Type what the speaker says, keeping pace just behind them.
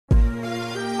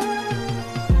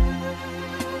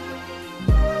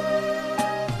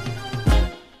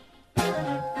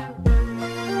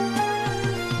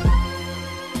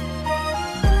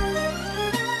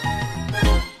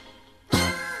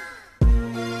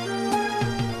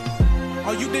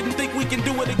Oh, you didn't think we can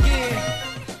do it again?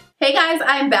 Hey guys,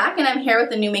 I'm back and I'm here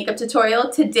with a new makeup tutorial.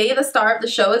 Today the star of the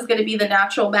show is going to be the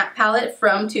Natural Matte Palette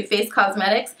from Too Faced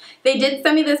Cosmetics. They did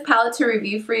send me this palette to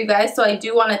review for you guys, so I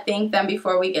do want to thank them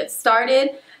before we get started.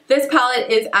 This palette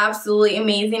is absolutely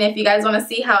amazing. If you guys want to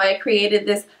see how I created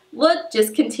this look,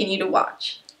 just continue to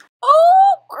watch.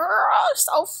 Oh girl,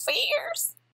 so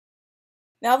fierce.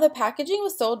 Now the packaging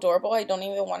was so adorable, I don't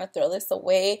even want to throw this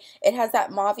away. It has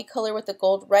that mauve color with the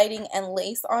gold writing and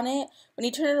lace on it. When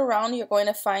you turn it around, you're going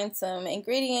to find some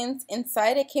ingredients.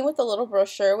 Inside, it came with a little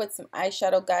brochure with some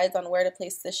eyeshadow guides on where to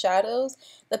place the shadows.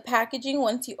 The packaging,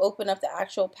 once you open up the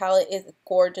actual palette, is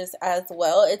gorgeous as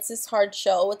well. It's this hard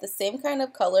shell with the same kind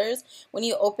of colors. When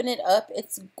you open it up,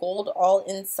 it's gold all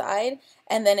inside,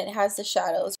 and then it has the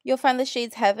shadows. You'll find the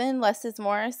shades Heaven, Less is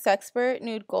More, Sexpert,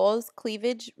 Nude Goals,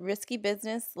 Cleavage, Risky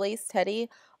Business, Lace Teddy,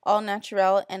 All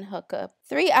Natural, and Hookup.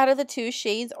 3 out of the 2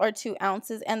 shades are 2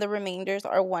 ounces and the remainders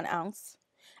are 1 ounce.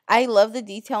 I love the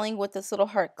detailing with this little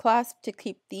heart clasp to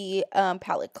keep the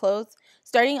palette closed.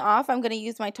 Starting off, I'm going to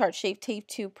use my Tarte Shape Tape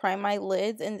to prime my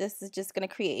lids, and this is just going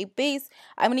to create a base.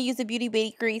 I'm going to use a Beauty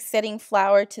Bakerie setting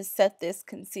flower to set this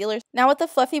concealer. Now with the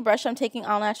fluffy brush, I'm taking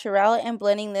All Natural and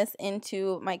blending this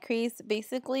into my crease.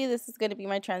 Basically, this is going to be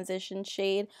my transition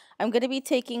shade. I'm going to be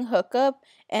taking Hookup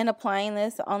and applying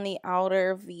this on the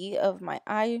outer V of my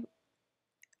eye.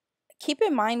 Keep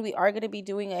in mind, we are going to be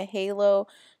doing a halo,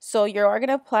 so you are going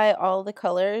to apply all the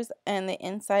colors and the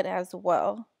inside as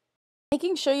well.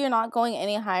 Making sure you're not going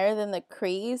any higher than the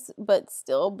crease, but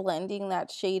still blending that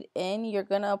shade in. You're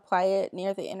going to apply it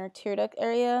near the inner tear duct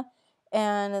area,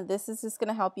 and this is just going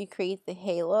to help you create the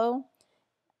halo.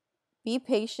 Be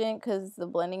patient because the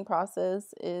blending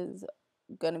process is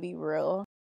going to be real.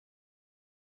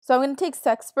 So I'm going to take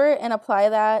Sexpert and apply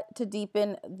that to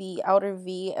deepen the outer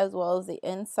V as well as the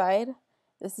inside.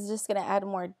 This is just going to add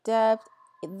more depth.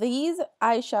 These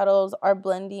eyeshadows are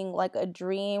blending like a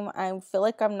dream. I feel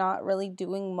like I'm not really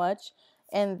doing much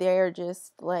and they're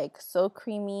just like so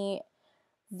creamy.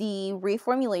 The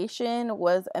reformulation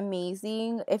was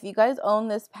amazing. If you guys own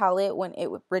this palette when it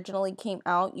originally came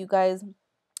out, you guys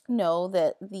know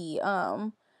that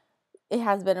it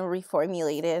has been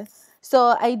reformulated.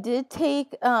 So I did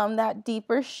take that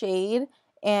deeper shade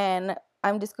and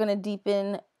I'm just going to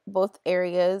deepen both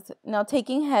areas. Now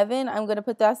taking Heaven, I'm going to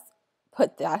put this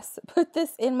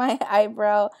in my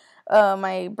eyebrow,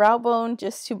 my brow bone,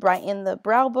 just to brighten the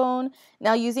brow bone.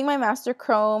 Now using my Master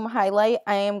Chrome highlight,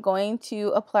 I am going to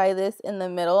apply this in the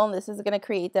middle, and this is going to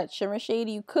create that shimmer shade.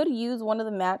 You could use one of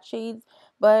the matte shades,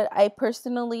 but I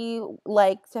personally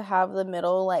like to have the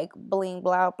middle like bling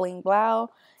blow, bling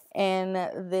blow, and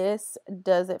this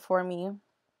does it for me.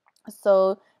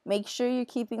 So make sure you're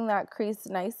keeping that crease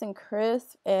nice and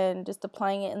crisp and just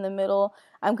applying it in the middle.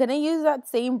 I'm going to use that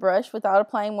same brush without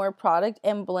applying more product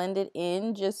and blend it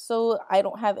in just so I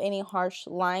don't have any harsh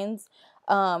lines.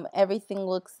 Everything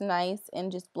looks nice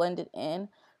and just blend it in.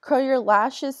 Curl your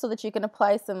lashes so that you can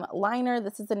apply some liner.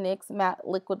 This is a NYX Matte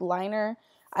Liquid Liner.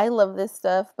 I love this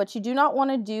stuff, but you do not want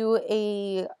to do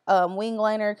a wing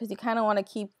liner because you kind of want to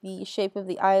keep the shape of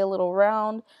the eye a little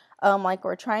round like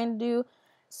we're trying to do.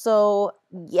 So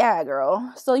yeah,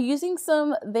 girl. So using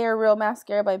some They're Real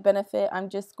mascara by Benefit, I'm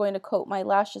just going to coat my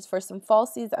lashes. For some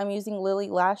falsies, I'm using Lily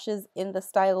Lashes in the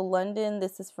style London.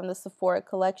 This is from the Sephora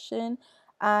collection.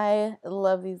 I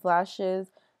love these lashes.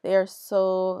 They are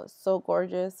so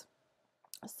gorgeous.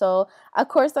 So of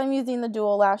course I'm using the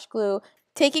Dual Lash Glue.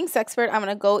 Taking Sexpert, I'm going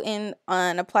to go in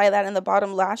and apply that in the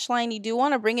bottom lash line. You do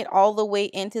want to bring it all the way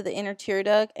into the inner tear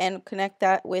duct and connect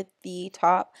that with the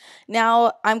top.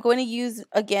 Now, I'm going to use,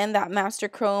 again, that Master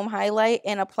Chrome highlight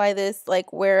and apply this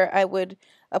like where I would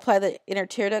apply the inner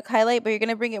tear duct highlight, but you're going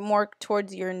to bring it more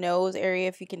towards your nose area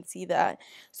if you can see that.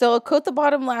 So I'll coat the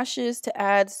bottom lashes to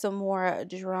add some more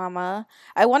drama.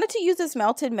 I wanted to use this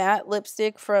Melted Matte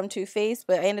lipstick from Too Faced,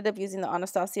 but I ended up using the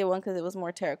Anastasia one because it was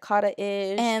more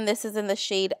terracotta-ish. And this is in the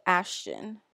shade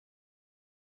Ashton.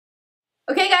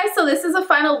 Okay guys, so this is a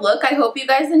final look. I hope you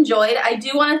guys enjoyed. I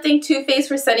do want to thank Too Faced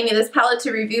for sending me this palette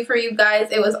to review for you guys.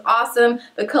 It was awesome.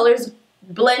 The colors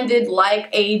blended like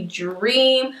a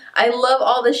dream. I love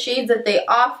all the shades that they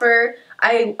offer.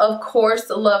 I of course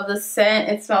love the scent.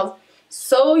 It smells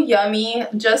so yummy,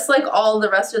 just like all the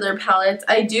rest of their palettes.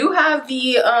 I do have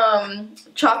the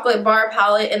chocolate bar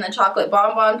palette and the chocolate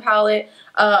bonbon palette.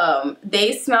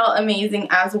 They smell amazing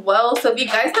as well. So if you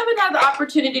guys haven't had the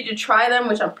opportunity to try them,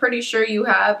 which I'm pretty sure you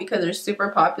have because they're super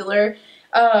popular,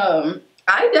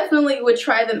 I definitely would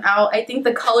try them out. I think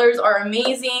the colors are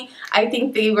amazing. I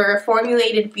think they were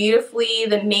formulated beautifully.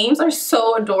 The names are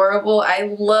so adorable.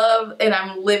 I love and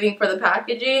I'm living for the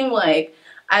packaging. Like,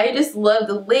 I just love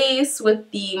the lace with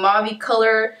the mauve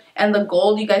color and the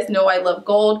gold. You guys know I love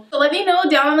gold. So let me know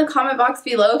down in the comment box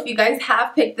below if you guys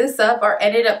have picked this up or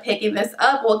ended up picking this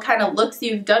up, what kind of looks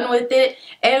you've done with it,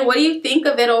 and what do you think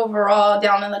of it overall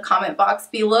down in the comment box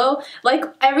below. Like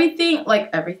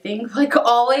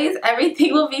always,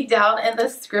 everything will be down in the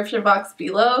description box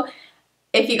below.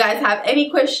 If you guys have any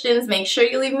questions, make sure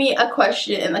you leave me a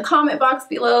question in the comment box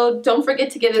below. Don't forget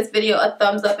to give this video a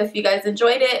thumbs up if you guys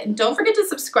enjoyed it. And don't forget to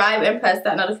subscribe and press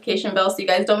that notification bell so you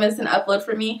guys don't miss an upload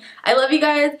from me. I love you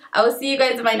guys. I will see you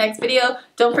guys in my next video.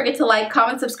 Don't forget to like,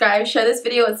 comment, subscribe, share this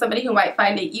video with somebody who might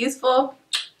find it useful.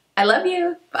 I love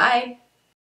you. Bye.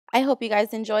 I hope you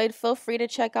guys enjoyed. Feel free to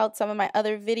check out some of my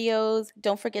other videos.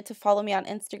 Don't forget to follow me on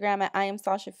Instagram at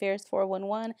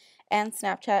IamSashaFierce411 and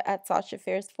Snapchat at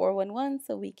SashaFierce411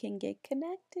 so we can get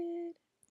connected.